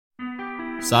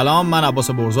سلام، من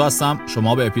عباس برزو هستم.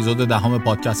 شما به اپیزود 10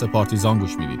 پادکست پارتیزان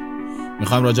گوش میدید.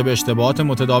 میخوایم راجع به اشتباهات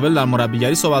متداول در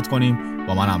مربیگری صحبت کنیم.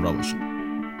 با من همراه باشید.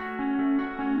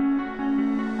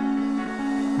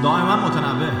 دائما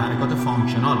متنوع، حرکات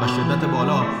فانکشنال و شدت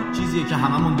بالا چیزیه که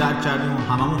هممون درک کردیم و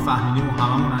هممون فهمیدیم و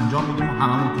هممون انجام میدیم و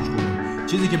هممون توش خوبیم.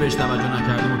 چیزی که بهش توجه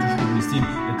نکردیم و توش خوب نیستیم،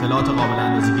 اطلاعات قابل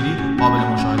اندازه‌گیری، قابل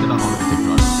مشاهده و قابل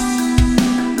تکرار.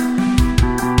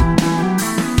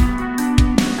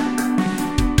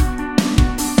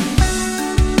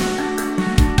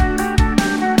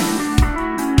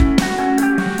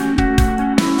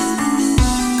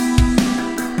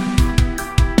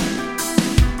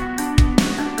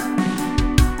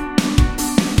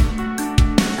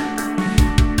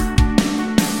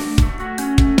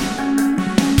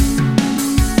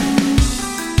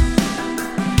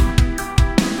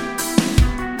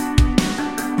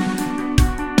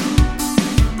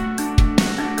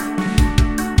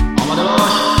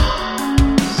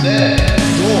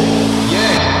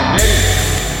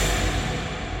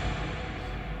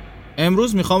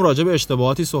 امروز میخوام راجع به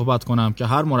اشتباهاتی صحبت کنم که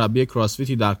هر مربی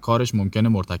کراسفیتی در کارش ممکنه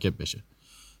مرتکب بشه.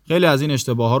 خیلی از این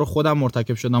اشتباهات رو خودم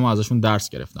مرتکب شدم و ازشون درس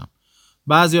گرفتم.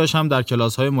 بعضی‌هاش هم در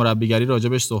کلاس‌های مربیگری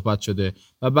راجعش صحبت شده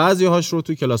و بعضی‌هاش رو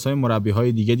تو کلاس‌های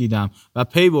مربی‌های دیگه دیدم و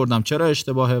پی بردم چرا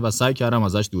اشتباهه و سعی کردم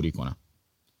ازش دوری کنم.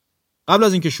 قبل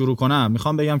از اینکه شروع کنم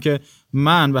میخوام بگم که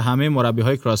من به همه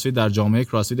مربی‌های کراسفیت در جامعه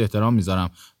کراسفیت احترام میذارم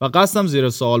و قصدم زیر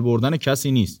سوال بردن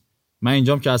کسی نیست. من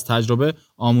اینجام که از تجربه،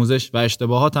 آموزش و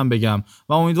اشتباهاتم بگم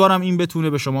و امیدوارم این بتونه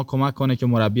به شما کمک کنه که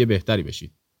مربی بهتری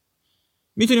بشید.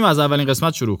 میتونیم از اولین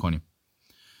قسمت شروع کنیم.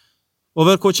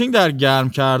 اوورکوچینگ در گرم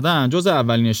کردن جز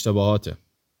اولین اشتباهاته.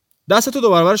 دستتو 2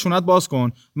 برابر شونت باز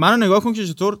کن. منو نگاه کن که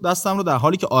چطور دستم رو در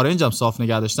حالی که آرنجم صاف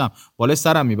نگه داشتم بالای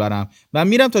سرم میبرم و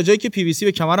میرم تا جایی که پی وی سی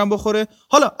به کمرم بخوره.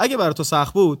 حالا اگه برای تو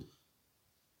سخت بود،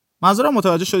 منظورم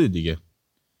متوجه شدید دیگه.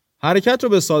 حرکت رو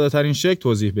به ساده ترین شکل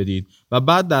توضیح بدید و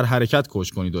بعد در حرکت کوچ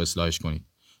کنید و اصلاحش کنید.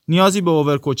 نیازی به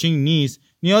اوورکوچینگ نیست،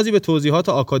 نیازی به توضیحات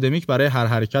آکادمیک برای هر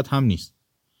حرکت هم نیست.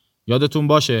 یادتون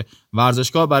باشه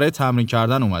ورزشگاه برای تمرین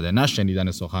کردن اومده، نه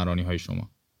شنیدن سخنرانی‌های شما.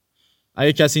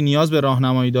 اگه کسی نیاز به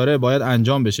راهنمایی داره باید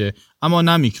انجام بشه، اما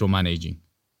نه میکرو منیجینگ.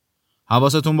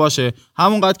 حواستون باشه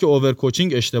همونقدر که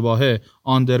اوورکوچینگ اشتباهه،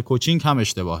 آندرکوچینگ هم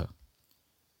اشتباهه.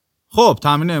 خب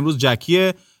تمرین امروز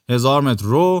جکیه، 1000 متر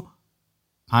رو،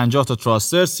 50 تا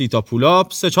تراستر، 30 تا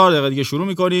پولاپ. 3-4 دقیقه دیگه شروع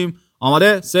میکنیم.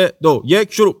 آماده؟ 3 2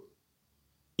 1 شروع.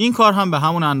 این کار هم به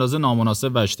همون اندازه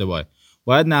نامناسب و اشتباهه.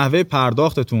 باید نحوه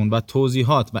پرداختتون و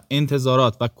توضیحات و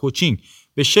انتظارات و کوچینگ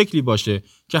به شکلی باشه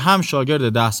که هم شاگرد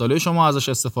 10 ساله شما ازش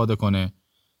استفاده کنه،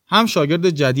 هم شاگرد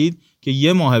جدید که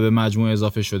 1 ماه به مجموعه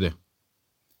اضافه شده.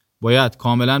 باید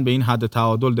کاملا به این حد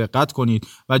تعادل دقت کنید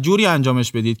و جوری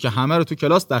انجامش بدید که همه رو تو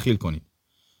کلاس دخیل کنید.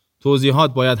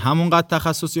 توضیحات باید همونقدر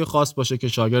تخصصی خاص باشه که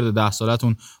شاگرد 10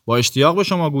 سالتون با اشتیاق به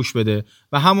شما گوش بده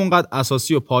و همونقدر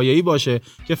اساسی و پایه‌ای باشه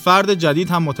که فرد جدید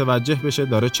هم متوجه بشه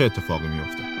داره چه اتفاقی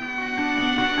میفته.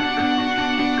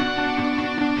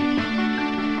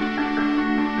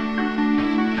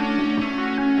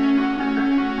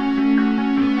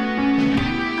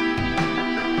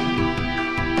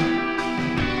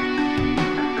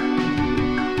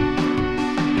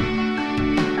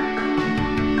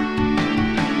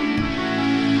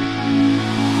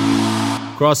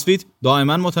 کراسفیت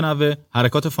دائما متنوع،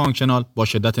 حرکات فانکشنال با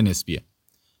شدت نسبیه.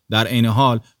 در عین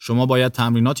حال شما باید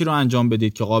تمریناتی رو انجام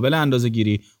بدید که قابل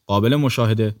اندازه‌گیری، قابل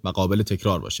مشاهده و قابل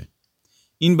تکرار باشه.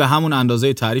 این به همون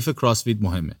اندازه تعریف کراسفیت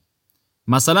مهمه.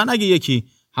 مثلا اگه یکی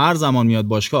هر زمان میاد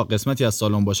باشگاه قسمتی از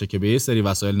سالن باشه که به یه سری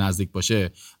وسایل نزدیک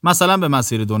باشه، مثلا به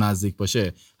مسیر 2 نزدیک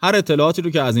باشه، هر اطلاعاتی رو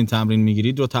که از این تمرین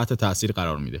میگیرید رو تحت تاثیر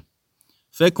قرار میده.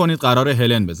 فکر کنید قرار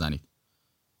هلن بزنید.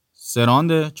 3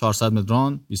 راند، 400 متر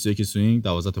راند، 21 سوینگ،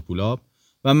 12 تا پولاپ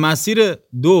و مسیر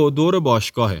 2 دور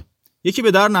باشگاهه. یکی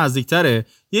به در نزدیکتره،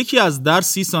 یکی از در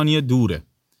 30 ثانیه دوره.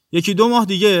 1-2 ماه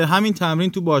دیگه همین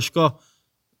تمرین تو باشگاه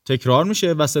تکرار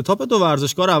میشه و ستاپ 2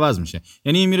 ورزشگاه رو عوض میشه.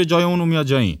 یعنی این میره جای اون و میاد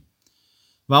جای این.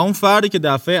 و اون فردی که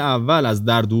دفعه اول از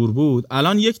در دور بود،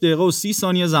 الان 1 دقیقه و 30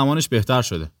 ثانیه زمانش بهتر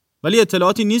شده. ولی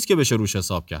اطلاعاتی نیست که بشه روش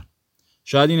حساب کرد.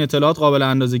 شاید این اطلاعات قابل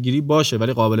اندازه‌گیری باشه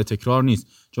ولی قابل تکرار نیست،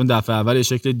 چون دفعه اول یه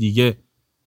شکل دیگه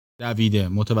دویده.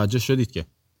 متوجه شدید که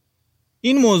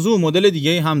این موضوع مدل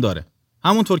دیگه‌ای هم داره.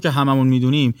 همونطور که هممون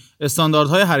میدونیم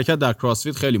استانداردهای حرکت در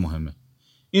کراسفیت خیلی مهمه.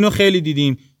 اینو خیلی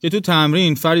دیدیم که تو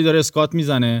تمرین فردی داره اسکات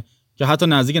میزنه که حتی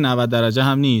نزدیک 90 درجه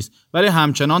هم نیست، ولی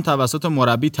همچنان توسط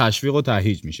مربی تشویق و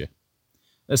تهییج میشه.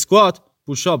 اسکوات،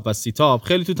 پوشاپ و سیتاپ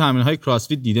خیلی تو تمرین‌های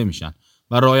کراسفیت دیده میشن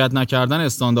و رعایت نکردن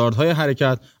استانداردهای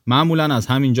حرکت معمولاً از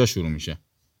همینجا شروع میشه.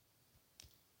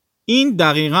 این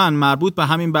دقیقاً مربوط به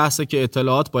همین بحثه که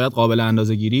اطلاعات باید قابل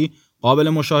اندازه‌گیری، قابل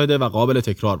مشاهده و قابل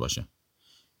تکرار باشه.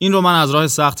 این رو من از راه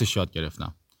سختش یاد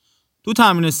گرفتم. تو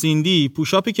تمرین سیندی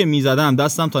پوشاپی که میزدم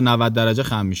دستم تا 90 درجه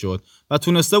خم میشد و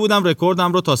تونسته بودم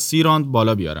رکوردم رو تا 30 راند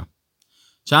بالا بیارم.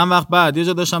 چند وقت بعد یه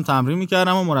جا داشتم تمرین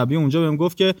میکردم و مربی اونجا بهم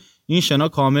گفت که این شنا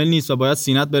کامل نیست و باید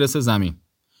سینت برسه زمین.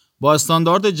 با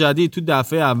استاندارد جدید تو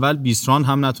دفعه اول 20 راند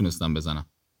هم نتونستم بزنم.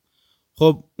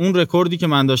 خب اون رکوردی که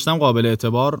من داشتم قابل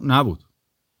اعتبار نبود.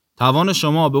 توان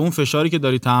شما به اون فشاری که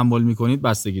دارید تحمل میکنید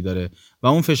بستگی داره و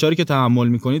اون فشاری که تحمل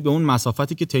میکنید به اون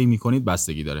مسافتی که طی میکنید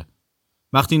بستگی داره.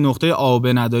 وقتی نقطه آ و ب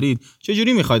ندارید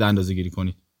چجوری میخواید اندازه‌گیری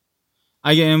کنید؟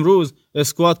 اگه امروز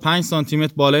اسکوات 5 سانتی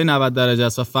متر بالای 90 درجه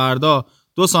است و فردا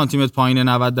 2 سانتی متر پایین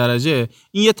 90 درجه،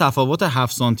 این یه تفاوت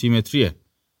 7 سانتی متریه.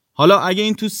 حالا اگه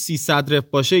این تو 300 رپ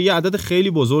باشه یه عدد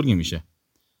خیلی بزرگی میشه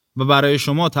و برای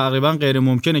شما تقریبا غیر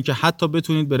ممکنه که حتی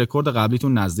بتونید به رکورد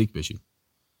قبلیتون نزدیک بشید.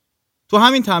 تو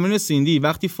همین تمرین سیندی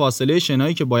وقتی فاصله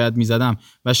شنایی که باید میزدم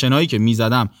و شنایی که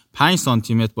میزدم 5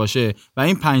 سانتی متر باشه و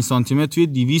این 5 سانتی متر توی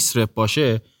 200 رپ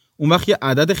باشه، اون وقت یه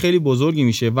عدد خیلی بزرگی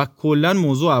میشه و کلا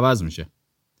موضوع عوض میشه.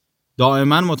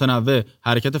 دائما متنوع،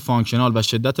 حرکت فانکشنال و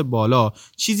شدت بالا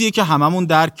چیزیه که هممون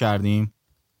درک کردیم،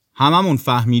 هممون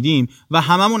فهمیدیم و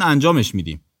هممون انجامش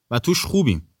میدیم و توش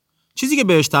خوبیم. چیزی که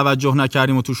بهش توجه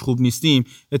نکردیم و توش خوب نیستیم،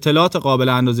 اطلاعات قابل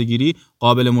اندازه‌گیری،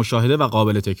 قابل مشاهده و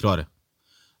قابل تکراره.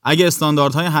 اگه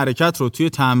استانداردهای حرکت رو توی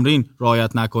تمرین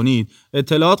رعایت نکنید،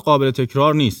 اطلاعات قابل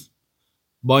تکرار نیست.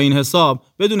 با این حساب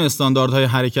بدون استانداردهای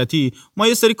حرکتی ما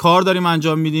یه سری کار داریم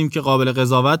انجام میدیم که قابل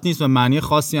قضاوت نیست و معنی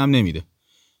خاصی هم نمیده.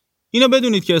 اینو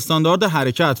بدونید که استاندارد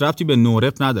حرکت ربطی به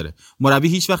نورپ نداره. مربی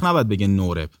هیچ وقت نباید بگه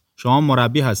نورپ. شما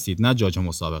مربی هستید، نه جاج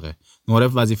مسابقه.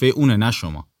 نورپ وظیفه اونه، نه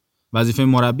شما. وظیفه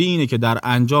مربی اینه که در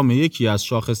انجام یکی از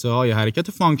شاخصه‌های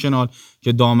حرکت فانکشنال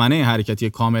که دامنه حرکتی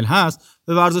کامل هست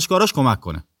به ورزشکاراش کمک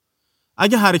کنه.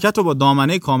 اگه حرکت رو با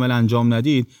دامنه کامل انجام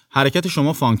ندید، حرکت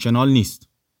شما فانکشنال نیست.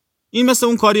 این مثل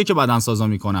اون کاریه که بدنسازا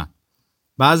میکنن.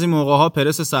 بعضی موقع‌ها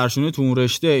پرس سرشونه تو اون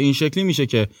رشته این شکلی میشه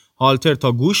که هالتر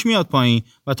تا گوش میاد پایین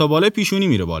و تا بالای پیشونی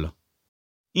میره بالا.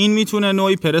 این میتونه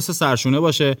نوعی پرس سرشونه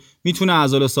باشه، میتونه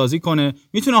عضله سازی کنه،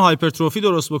 میتونه هایپرتروفی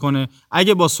درست بکنه.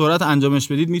 اگه با سرعت انجامش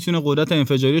بدید میتونه قدرت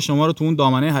انفجاری شما رو تو اون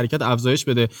دامنه حرکت افزایش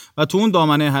بده و تو اون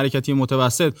دامنه حرکتی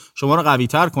متوسط شما رو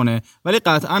قوی‌تر کنه، ولی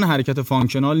قطعاً حرکت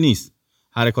فانکشنال نیست.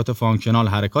 حرکات فانکشنال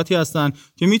حرکاتی هستن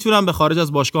که میتونن به خارج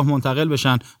از باشگاه منتقل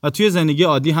بشن و توی زندگی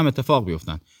عادی هم اتفاق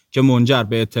بیفتن که منجر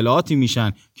به اطلاعاتی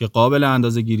میشن که قابل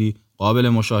اندازه‌گیری، قابل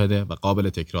مشاهده و قابل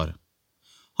تکراره.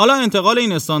 حالا انتقال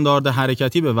این استاندارد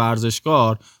حرکتی به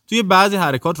ورزشکار توی بعضی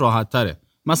حرکات راحت تره.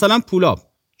 مثلا پولاب،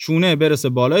 چونه برسه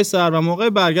بالای سر و موقع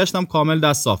برگشتم کامل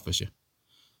دست صاف بشه.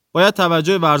 باید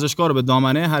توجه ورزشکار رو به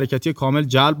دامنه حرکتی کامل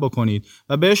جلب بکنید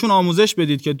و بهشون آموزش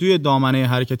بدید که توی دامنه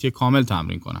حرکتی کامل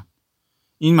تمرین کنن.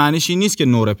 این معنیش این نیست که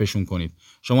نورپشون کنید.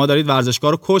 شما دارید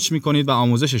ورزشکار رو کوچ میکنید و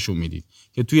آموزششون میدید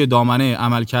که توی دامنه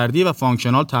عملکردی و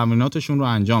فانکشنال تمریناتشون رو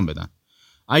انجام بدن.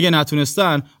 اگه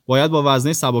نتونستن باید با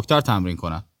وزنه سبکتر تمرین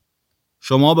کنن.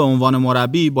 شما به عنوان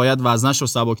مربی باید وزنش رو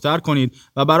سبکتر کنید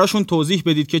و براشون توضیح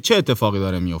بدید که چه اتفاقی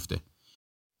داره میفته.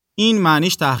 این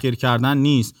معنیش تحقیر کردن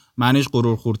نیست، معنیش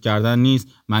غرور خورد کردن نیست،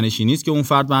 معنیش این نیست که اون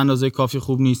فرد به اندازه کافی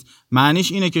خوب نیست،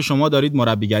 معنیش اینه که شما دارید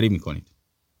مربیگری میکنید.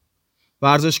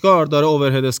 ورزشکار داره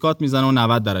اوورهد اسکات میزنه و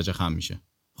 90 درجه خم میشه.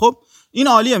 خب این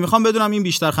عالیه، میخوام بدونم این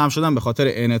بیشتر خم شدن به خاطر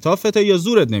انعطافته یا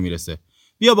زورت نمیرسه.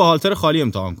 بیا با هالتر خالی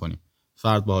امتحان کنیم.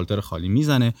 فرد با هالتر خالی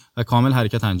میزنه و کامل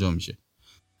حرکت انجام میشه.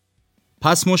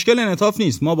 پس مشکل انعطاف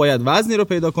نیست، ما باید وزنی رو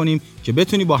پیدا کنیم که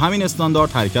بتونی با همین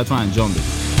استاندارد حرکت رو انجام بدی.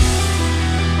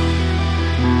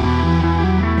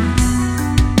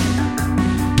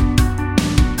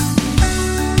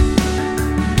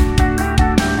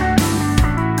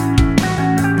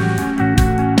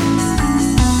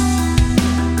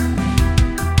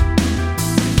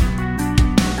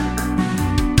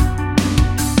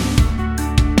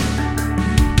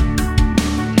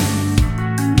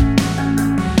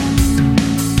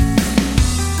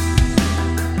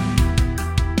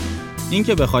 این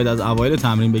که بخواید از اوایل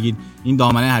تمرین بگید این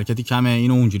دامنه حرکتی کمه،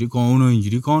 اینو اونجوری کن، اونو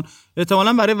اینجوری کن،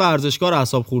 احتمالاً برای ورزشکار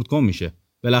اعصاب خورد کن میشه.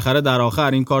 بالاخره در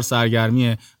آخر این کار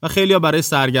سرگرمیه و خیلی‌ها برای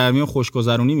سرگرمی و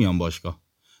خوشگذرونی میان باشگاه.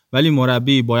 ولی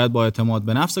مربی باید با اعتماد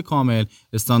به نفس کامل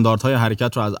استانداردهای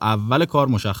حرکت رو از اول کار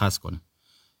مشخص کنه.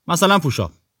 مثلا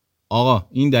پوشاپ. آقا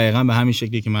این دقیقاً به همین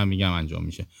شکلی که من میگم انجام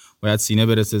میشه. باید سینه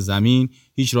برسه زمین،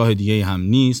 هیچ راه دیگه‌ای هم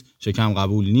نیست، شکم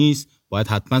قبول نیست. باید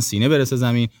حتما سینه برسه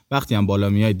زمین. وقتی هم بالا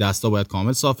میای دستا باید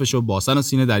کامل صاف بشه و باسن و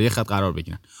سینه در یک خط قرار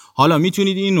بگیرن. حالا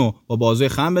میتونید اینو با بازوی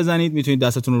خم بزنید، میتونید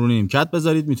دستتون رو نیمکت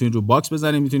بذارید، میتونید رو باکس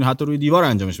بزنید، میتونید حتی روی دیوار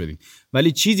انجامش بدید.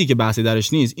 ولی چیزی که بحثی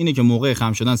درش نیست اینه که موقع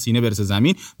خم شدن سینه برسه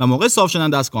زمین و موقع صاف شدن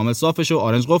دست کامل صاف بشه و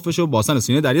آرنج قفل بشه و باسن و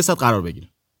سینه در یک خط قرار بگیره.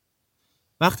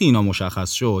 وقتی اینا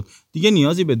مشخص شد دیگه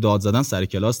نیازی به داد زدن سر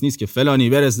کلاس نیست که فلانی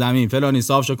برس زمین، فلانی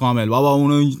صاف شو کامل، بابا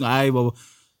اونو ای بابا.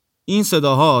 این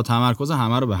صداها تمرکز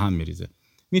همه رو به هم میریزه.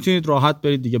 میتونید راحت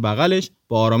برید دیگه بغلش،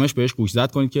 با آرامش بهش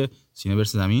گوشزد کنید که سینه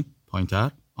برسه زمین،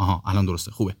 پایین‌تر. آها الان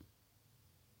درسته، خوبه.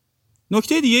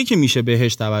 نکته دیگه‌ای که میشه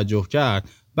بهش توجه کرد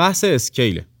بحث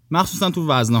اسکیل، مخصوصا تو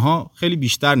وزنه‌ها خیلی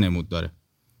بیشتر نمود داره.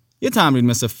 یه تمرین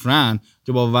مثل فرن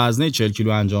که با وزنه 40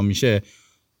 کیلو انجام میشه،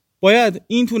 باید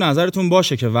این تو نظرتون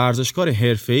باشه که ورزشکار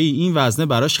حرفه‌ای این وزنه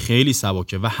براش خیلی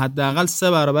سبکه و حداقل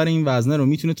 3 برابر این وزنه رو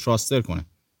میتونه تراستر کنه.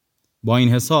 با این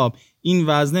حساب این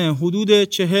وزنه حدود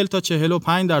 40 تا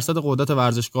 45% قدرت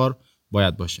ورزشکار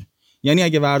باید باشه. یعنی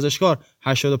اگه ورزشکار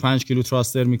 85 کیلو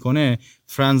تراستر میکنه،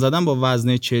 فرن زدن با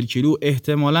وزنه 40 کیلو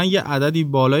احتمالاً یه عددی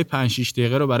بالای 5-6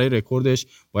 دقیقه رو برای رکوردش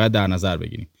باید در نظر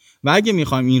بگیریم. و اگه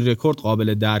میخوایم این رکورد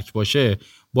قابل درک باشه،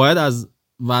 باید از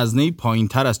وزنه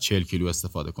پایین‌تر از 40 کیلو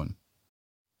استفاده کنیم.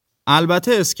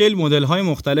 البته اسکیل مدل‌های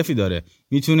مختلفی داره.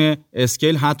 میتونه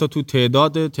اسکیل حتی تو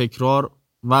تعداد تکرار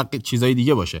و چیزای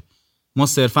دیگه باشه. ما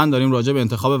صرفاً داریم راجع به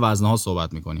انتخاب وزنه‌ها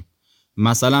صحبت می‌کنیم.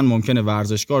 مثلا ممکنه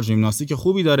ورزشکار ژیمناستیک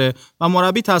خوبی داره و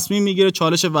مربی تصمیم میگیره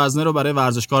چالش وزنه رو برای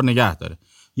ورزشکار نگه داره.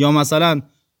 یا مثلا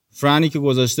فرانی که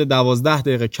گذاشته 12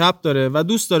 دقیقه کپ داره و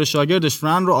دوست داره شاگردش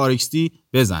فرن رو آرکستی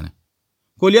بزنه.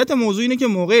 کلیت موضوع اینه که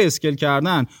موقع اسکیل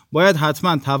کردن باید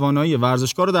حتما توانایی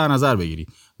ورزشکار رو در نظر بگیرید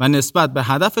و نسبت به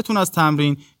هدفتون از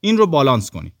تمرین این رو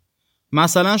بالانس کنید.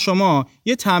 مثلا شما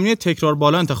یه تمرین تکرار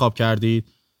بالا انتخاب کردید،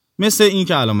 مثل این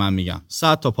که الان من میگم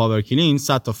 100 تا پاور کلین،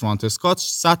 100 تا فرانت اسکات،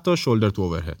 100 تا شولدر تو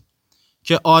اورهد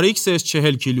که آریکسش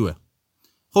 40 کیلوه.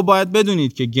 خب باید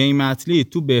بدونید که گیم اتلیت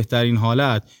تو بهترین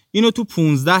حالت اینو تو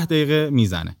 15 دقیقه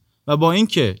میزنه و با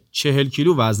اینکه 40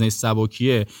 کیلو وزنه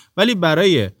سبکیه، ولی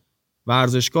برای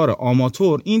ورزشکار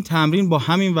آماتور این تمرین با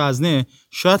همین وزنه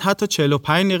شاید حتی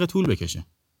 45 دقیقه طول بکشه.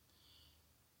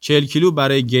 40 کیلو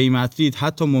برای گیم اتلیت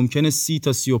حتی ممکنه 30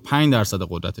 تا 35%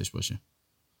 قدرتش باشه.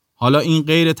 حالا این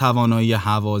غیر توانایی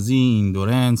هوازی،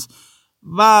 ایندورنس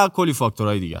و کلی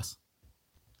فاکتورهای دیگه است.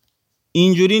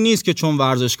 اینجوری نیست که چون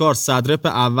ورزشکار صد رپ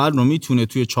اول رو میتونه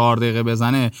توی 4 دقیقه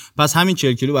بزنه پس همین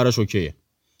 40 کیلو براش اوکیه.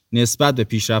 نسبت به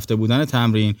پیشرفته بودن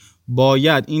تمرین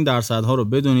باید این درصدها رو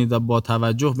بدونید و با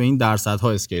توجه به این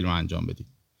درصدها اسکیل رو انجام بدید.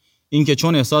 این که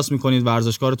چون احساس میکنید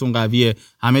ورزشکارتون قویه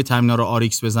همه تمرینا رو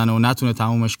آریکس بزنه و نتونه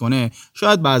تمومش کنه،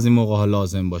 شاید بعضی موقع‌ها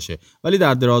لازم باشه، ولی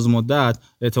در دراز مدت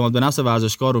اعتماد به نفس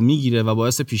ورزشکار رو میگیره و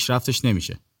باعث پیشرفتش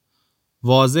نمیشه.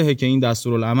 واضحه که این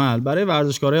دستورالعمل برای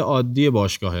ورزشکارای عادی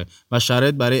باشگاهه و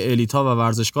شرایط برای الیتا و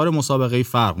ورزشکار مسابقه‌ای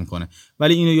فرق میکنه،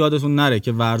 ولی اینو یادتون نره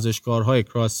که ورزشکارهای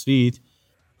کراسفیت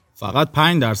فقط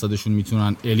 5%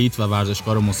 میتونن الیت و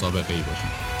ورزشکار مسابقه‌ای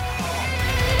باشن.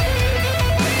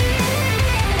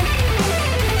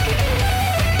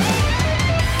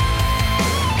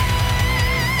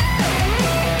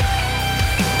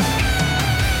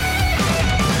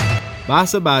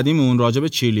 بحث بعدیمون راجع به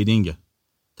چیرلیدینگه.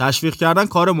 تشویق کردن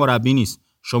کار مربی نیست.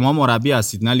 شما مربی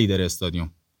هستید نه لیدر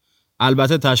استادیوم.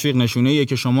 البته تشویق نشونه‌ایه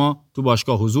که شما تو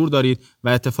باشگاه حضور دارید و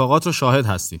اتفاقات رو شاهد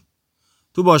هستید.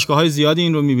 تو باشگاه‌های زیادی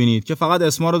این رو می‌بینید که فقط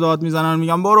اسما رو داد میزنن و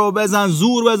میگن برو بزن،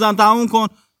 زور بزن، تموم کن.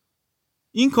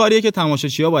 این کاریه که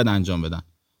تماشاچی‌ها باید انجام بدن.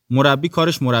 مربی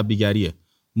کارش مربیگریه.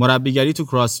 مربیگری تو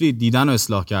کراسفیت دیدن و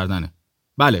اصلاح کردنه.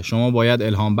 بله شما باید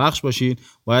الهام بخش باشید،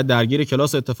 باید درگیر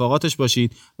کلاس اتفاقاتش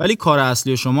باشید، ولی کار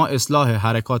اصلی شما اصلاح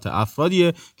حرکات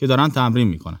افرادیه که دارن تمرین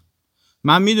میکنن.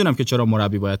 من میدونم که چرا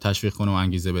مربی باید تشویق کنه و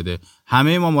انگیزه بده.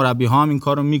 همه ما مربی ها هم این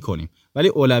کارو میکنیم، ولی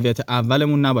اولویت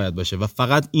اولمون نباید باشه و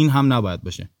فقط این هم نباید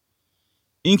باشه.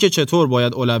 این که چطور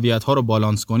باید اولویت ها رو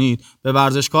بالانس کنید به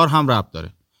ورزشکار هم ربط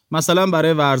داره. مثلا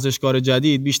برای ورزشکار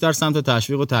جدید بیشتر سمت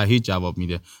تشویق و تأهیل جواب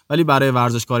میده، ولی برای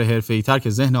ورزشکار حرفه‌ای‌تر که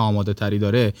ذهن آماده تری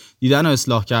داره، دیدن و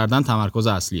اصلاح کردن تمرکز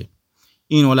اصلیه.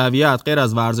 این اولویت غیر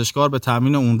از ورزشکار به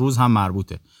تمرین اون روز هم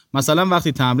مربوطه. مثلا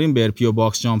وقتی تمرین برپی و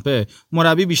باکس جامپه،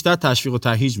 مربی بیشتر تشویق و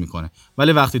تهییج میکنه،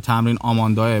 ولی وقتی تمرین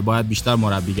آمانداه باید بیشتر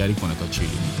مربیگری کنه تا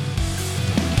چیرلیدینگ.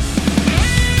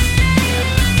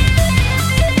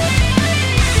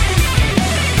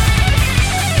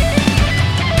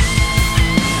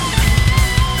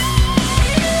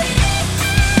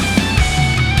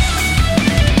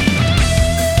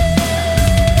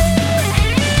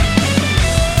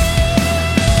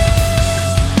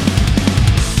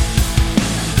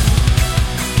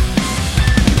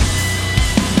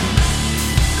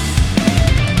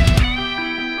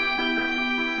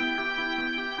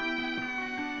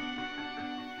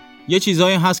 یه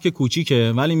چیزایی هست که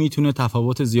کوچیکه ولی میتونه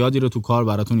تفاوت زیادی رو تو کار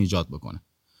براتون ایجاد بکنه.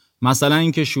 مثلا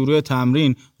اینکه شروع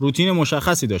تمرین روتین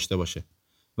مشخصی داشته باشه.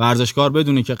 ورزشکار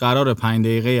بدونه که قرار 5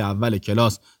 دقیقه اول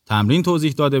کلاس تمرین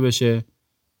توضیح داده بشه.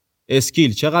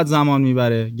 اسکیل چقدر زمان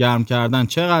میبره، گرم کردن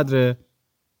چقدره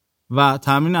و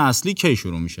تمرین اصلی کی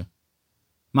شروع میشه.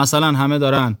 مثلا همه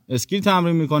دارن اسکیل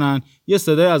تمرین میکنن، یه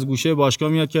صدای از گوشه باشگاه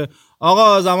میاد که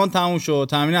آقا زمان تموم شد،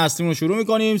 تمرین اصلی رو شروع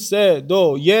میکنیم، 3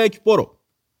 2 1 برو.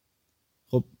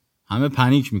 خب همه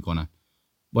پنیک میکنن.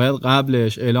 باید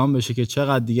قبلش اعلام بشه که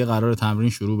چقدر دیگه قرار تمرین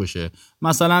شروع بشه.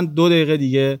 مثلا 2 دقیقه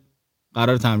دیگه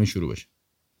قرار تمرین شروع بشه.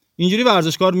 اینجوری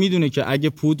ورزشکار میدونه که اگه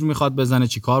پودر میخواد بزنه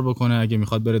چی کار بکنه، اگه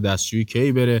میخواد بره دستشویی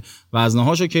کی بره،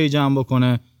 وزنهاشو کی جمع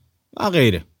بکنه و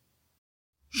غیره.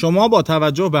 شما با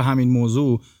توجه به همین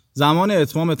موضوع زمان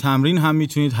اتمام تمرین هم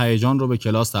میتونید هیجان رو به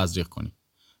کلاس تزریق کنید.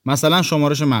 مثلا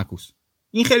شمارش معکوس.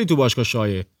 این خیلی تو باشگاه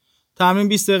شایعه. تمرین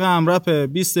 20 دقیقه امرپه،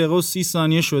 20 دقیقه و 30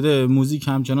 ثانیه شده، موزیک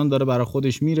همچنان داره برای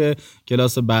خودش میره،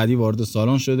 کلاس بعدی وارد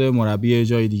سالن شده، مربی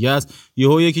جای دیگه است،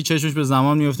 یهو یکی چشمش به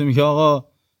زمان میفته میگه آقا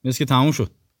مثل که تموم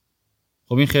شد.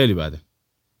 خب این خیلی بده.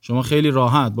 شما خیلی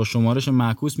راحت با شمارش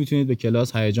معکوس میتونید به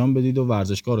کلاس هیجان بدید و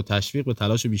ورزشکار رو تشویق به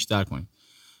تلاش بیشتر کنید.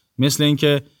 مثل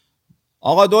اینکه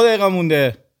آقا 2 دقیقه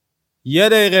مونده، 1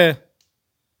 دقیقه،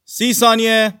 30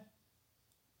 ثانیه،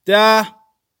 10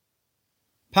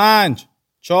 5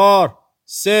 4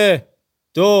 3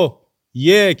 2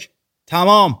 1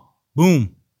 تمام. بوم.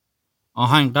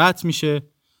 آهنگ قطع میشه،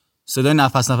 صدای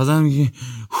نفس میگه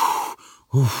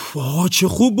آه چه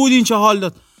خوب بود، این چه حال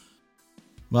داد.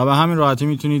 و به همین راحتی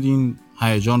میتونید این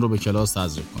هیجان رو به کلاس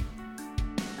تزریق کنید.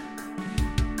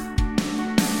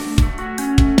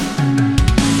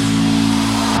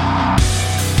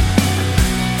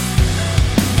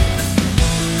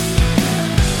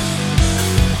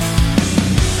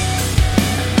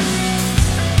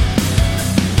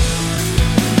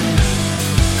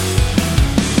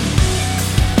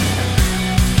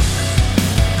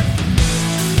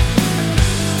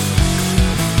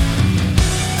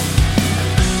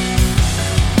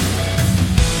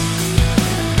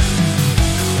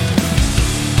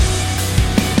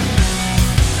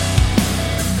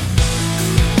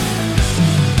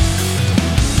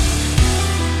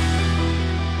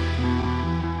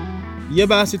 یه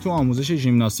بحثی تو آموزش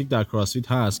ژیمناستیک در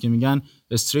کراسفیت هست که میگن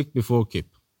strict before keep.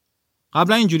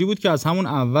 قبلا اینجوری بود که از همون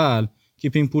اول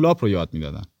کیپینگ پول آپ رو یاد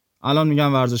میدادن. الان میگن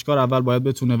ورزشکار اول باید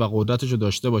بتونه و قدرتش رو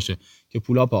داشته باشه که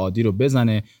پول آپ عادی رو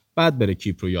بزنه، بعد بره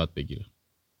کیپ رو یاد بگیره.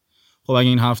 خب اگه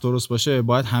این حرف درست باشه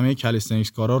باید همه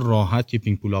کالیستنیکس کارا راحت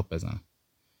کیپینگ پول آپ بزنن.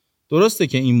 درسته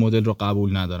که این مدل رو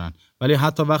قبول ندارن، ولی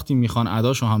حتی وقتی میخوان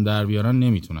اداشو هم در بیارن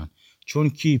نمیتونن، چون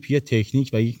کیپ یه تکنیک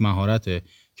و یک مهارته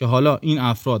که حالا این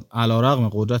افراد علیرغم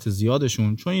قدرت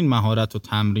زیادشون چون این مهارت رو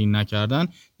تمرین نکردن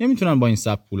نمیتونن با این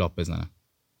سبک پول آپ بزنن.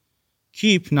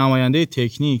 کیپ نماینده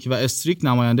تکنیک و استریک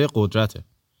نماینده قدرته.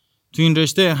 تو این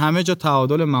رشته همه جا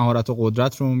تعادل مهارت و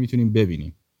قدرت رو میتونیم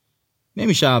ببینیم.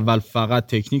 نمیشه اول فقط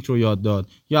تکنیک رو یاد داد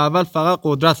یا اول فقط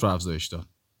قدرت رو افزایش داد.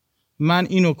 من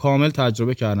اینو کامل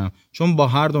تجربه کردم چون با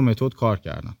هر دو متد کار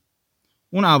کردم.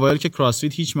 اون اوایل که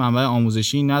کراسفیت هیچ منبع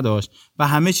آموزشی نداشت و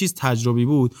همه چیز تجربی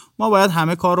بود، ما باید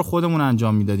همه کار رو خودمون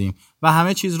انجام میدادیم و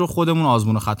همه چیز رو خودمون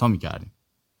آزمون و خطا میکردیم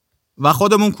و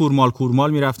خودمون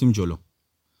کورمال میرفتیم جلو.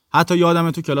 حتی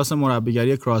یادمه تو کلاس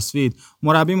مربیگری کراسفیت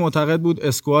مربی معتقد بود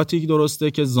اسکواتی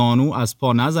درسته که زانو از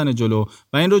پا نزنه جلو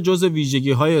و این رو جزء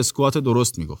ویژگی‌های اسکوات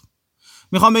درست میگفت.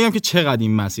 میخوام بگم که چقدر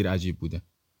این مسیر عجیب بوده.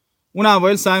 اون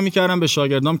اوایل سعی میکردم به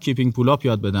شاگردام کیپینگ پول آپ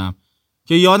یاد بدم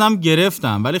که یادم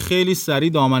گرفتم، ولی خیلی سریع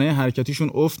دامنه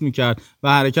حرکتیشون افت میکرد و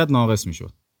حرکت ناقص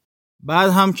میشد.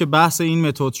 بعد هم که بحث این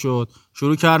متد شد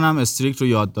شروع کردم استریکت رو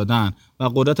یاد دادن و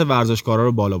قدرت ورزشکارا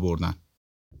رو بالا بردن.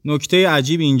 نکته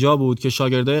عجیب اینجا بود که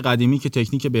شاگردای قدیمی که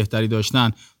تکنیک بهتری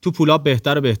داشتن تو پول آپ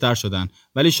بهتر و بهتر شدن،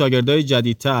 ولی شاگردای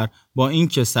جدیدتر با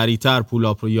اینکه سریعتر پول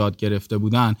آپ رو یاد گرفته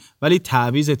بودن ولی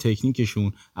تعویض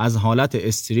تکنیکشون از حالت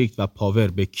استریکت و پاور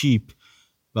به کیپ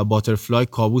و باترفلای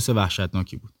کابوس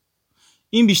وحشتناکی بود.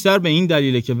 این بیشتر به این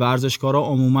دلیله که ورزشکارا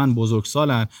عموماً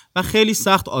بزرگسالن و خیلی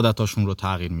سخت عادتاشون رو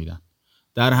تغییر میدن.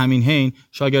 در همین حین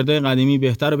شاگردای قدیمی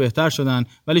بهتر و بهتر شدن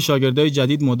ولی شاگردای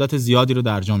جدید مدت زیادی رو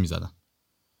در جا میزدن.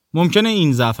 ممکنه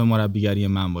این ضعف مربیگری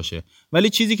من باشه، ولی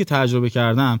چیزی که تجربه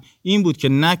کردم این بود که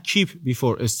نه کیپ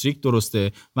بیفور استریکت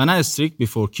درسته و نه استریکت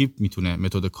بیفور کیپ میتونه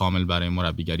متد کامل برای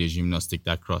مربیگری ژیمناستیک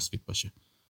در کراسفیت باشه.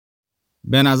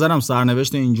 به نظرم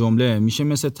سرنوشت این جمله میشه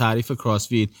مثل تعریف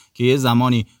کراسفیت که یه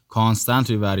زمانی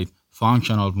constantly varied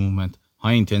functional movement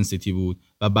high intensity بود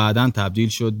و بعداً تبدیل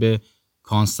شد به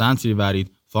constantly varied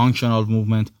functional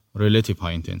movement relative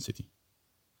high intensity.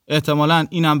 احتمالاً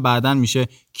اینم بعداً میشه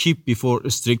keep before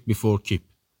strict before keep.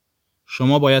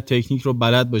 شما باید تکنیک رو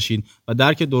بلد باشید و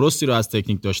درک درستی رو از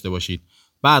تکنیک داشته باشید.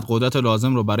 بعد قدرت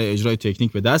لازم رو برای اجرای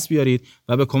تکنیک به دست بیارید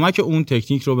و به کمک اون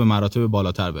تکنیک رو به مراتب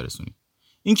بالاتر برسونید.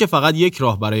 این که فقط یک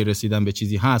راه برای رسیدن به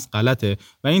چیزی هست غلطه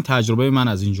و این تجربه من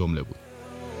از این جمله بود.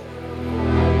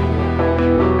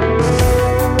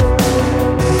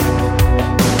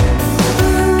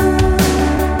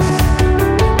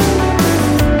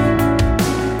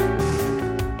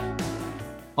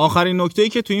 آخرین نکته‌ای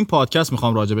که تو این پادکست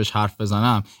میخوام راجبش حرف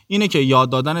بزنم اینه که یاد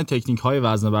دادن تکنیک‌های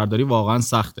وزنه‌برداری واقعاً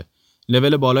سخته.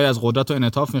 لول بالایی از قدرت و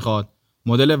انعطاف میخواد.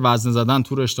 مدل وزن زدن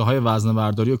تو رشته‌های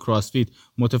وزنه‌برداری و کراسفیت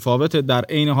متفاوته در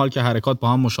عین حال که حرکات با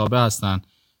هم مشابه هستن،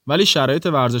 ولی شرایط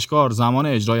ورزشکار زمان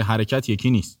اجرای حرکت یکی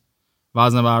نیست.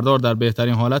 وزنه‌بردار در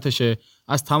بهترین حالتشه،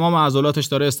 از تمام عضلاتش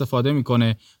داره استفاده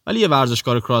میکنه، ولی یه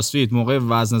ورزشکار کراسفیت موقع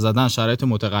وزن زدن شرایط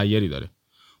متغیری داره.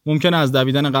 ممکنه از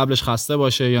دویدن قبلش خسته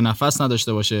باشه یا نفس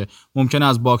نداشته باشه، ممکنه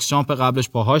از باکس جامپ قبلش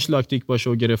پاهاش لاکتیک باشه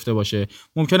و گرفته باشه،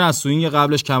 ممکنه از سوینگ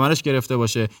قبلش کمرش گرفته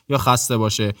باشه یا خسته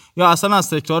باشه، یا اصلا از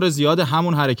تکرار زیاد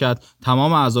همون حرکت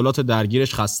تمام عضلات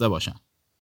درگیرش خسته باشن.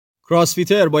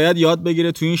 کراسفیتر باید یاد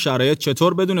بگیره تو این شرایط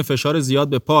چطور بدون فشار زیاد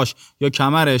به پاش یا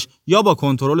کمرش یا با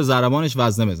کنترل ضربانش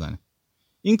وزنه بزنه.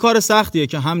 این کار سختیه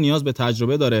که هم نیاز به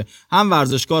تجربه داره، هم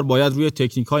ورزشکار باید روی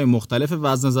تکنیک‌های مختلف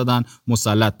وزن زدن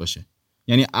مسلط باشه.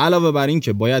 یعنی علاوه بر این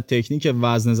که باید تکنیک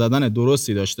وزن زدن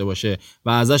درستی داشته باشه و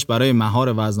ازش برای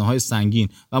مهار وزنه‌های سنگین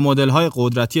و مدل‌های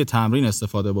قدرتی تمرین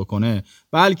استفاده بکنه،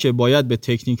 بلکه باید به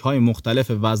تکنیک‌های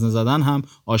مختلف وزن زدن هم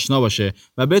آشنا باشه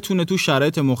و بتونه تو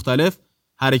شرایط مختلف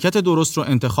حرکت درست رو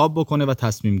انتخاب بکنه و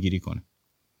تصمیم گیری کنه.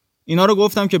 اینا رو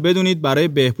گفتم که بدونید برای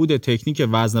بهبود تکنیک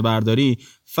وزنه برداری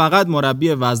فقط مربی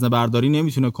وزنه برداری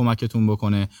نمیتونه کمکتون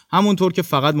بکنه، همونطور که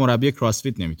فقط مربی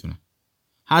کراسفیت نمیتونه.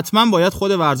 حتما باید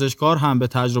خود ورزشکار هم به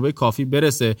تجربه کافی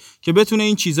برسه که بتونه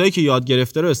این چیزایی که یاد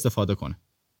گرفته رو استفاده کنه.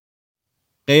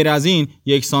 غیر از این،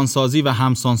 یکسانسازی و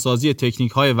همسانسازی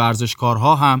تکنیک‌های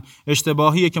ورزشکارها هم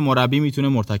اشتباهیه که مربی میتونه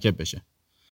مرتکب بشه.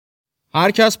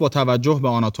 هر کس با توجه به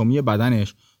آناتومی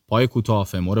بدنش، پای کوتاه،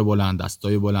 فمور بلند،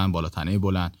 دستای بلند، بالاتنه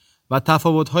بلند و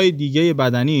تفاوت‌های دیگه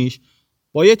بدنیش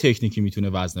با یه تکنیکی میتونه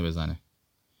وزنه بزنه.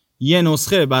 یه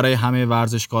نسخه برای همه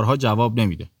ورزشکارها جواب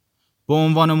نمیده. به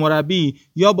عنوان مربی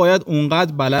یا باید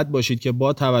اونقدر بلد باشید که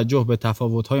با توجه به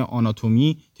تفاوت‌های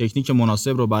آناتومی تکنیک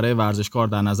مناسب رو برای ورزشکار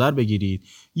در نظر بگیرید،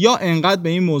 یا انقدر به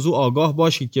این موضوع آگاه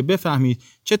باشید که بفهمید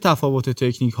چه تفاوت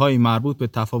تکنیک‌هایی مربوط به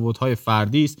تفاوت‌های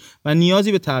فردی است و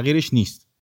نیازی به تغییرش نیست.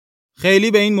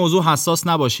 خیلی به این موضوع حساس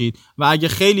نباشید و اگه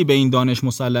خیلی به این دانش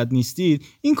مسلط نیستید،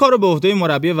 این کار رو به عهده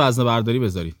مربی وزنه برداری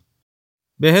بذارید.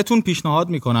 بهتون پیشنهاد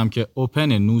میکنم که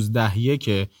اوپن 19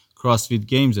 که کراسفیت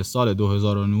گیمز سال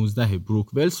 2019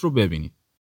 بروک ولز رو ببینید.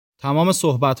 تمام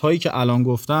صحبت‌هایی که الان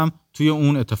گفتم توی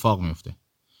اون اتفاق میفته.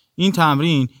 این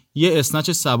تمرین یه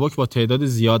اسنچ سبک با تعداد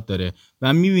زیاد داره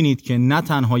و میبینید که نه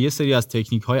تنها یه سری از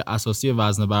تکنیک‌های اساسی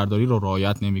وزنه برداری رو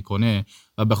رعایت نمی‌کنه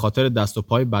و به خاطر دست و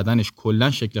پای بدنش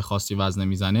کلاً شکل خاصی وزنه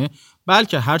میزنه،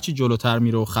 بلکه هرچی جلوتر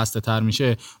میره و خسته‌تر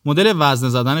میشه مدل وزنه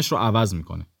زدنش رو عوض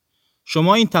میکنه.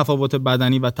 شما این تفاوت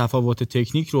بدنی و تفاوت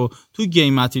تکنیک رو تو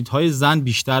گیم اتلیت‌های زن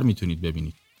بیشتر میتونید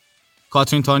ببینید.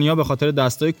 کاترین تانیا به خاطر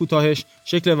دستای کوتاهش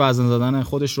شکل وزن زدن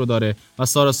خودش رو داره و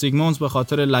سارا سیگموندز به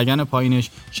خاطر لگن پایینش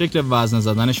شکل وزن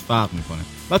زدنش فرق میکنه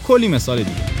و کلی مثال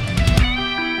دیگه.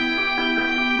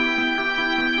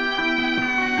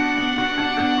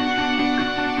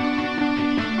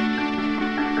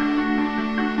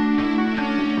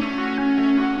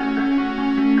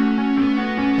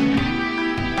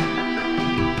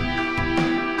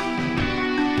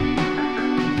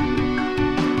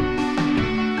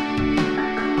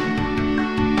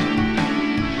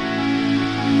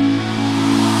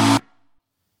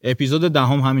 اپیزود 10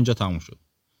 همینجا تموم شد.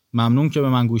 ممنون که به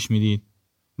من گوش میدید.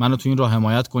 منو تو این راه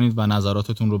حمایت کنید و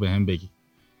نظراتتون رو بهم بگید.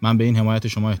 من به این حمایت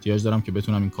شما احتیاج دارم که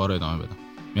بتونم این کار رو ادامه بدم.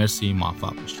 مرسی،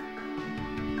 موفق باشید.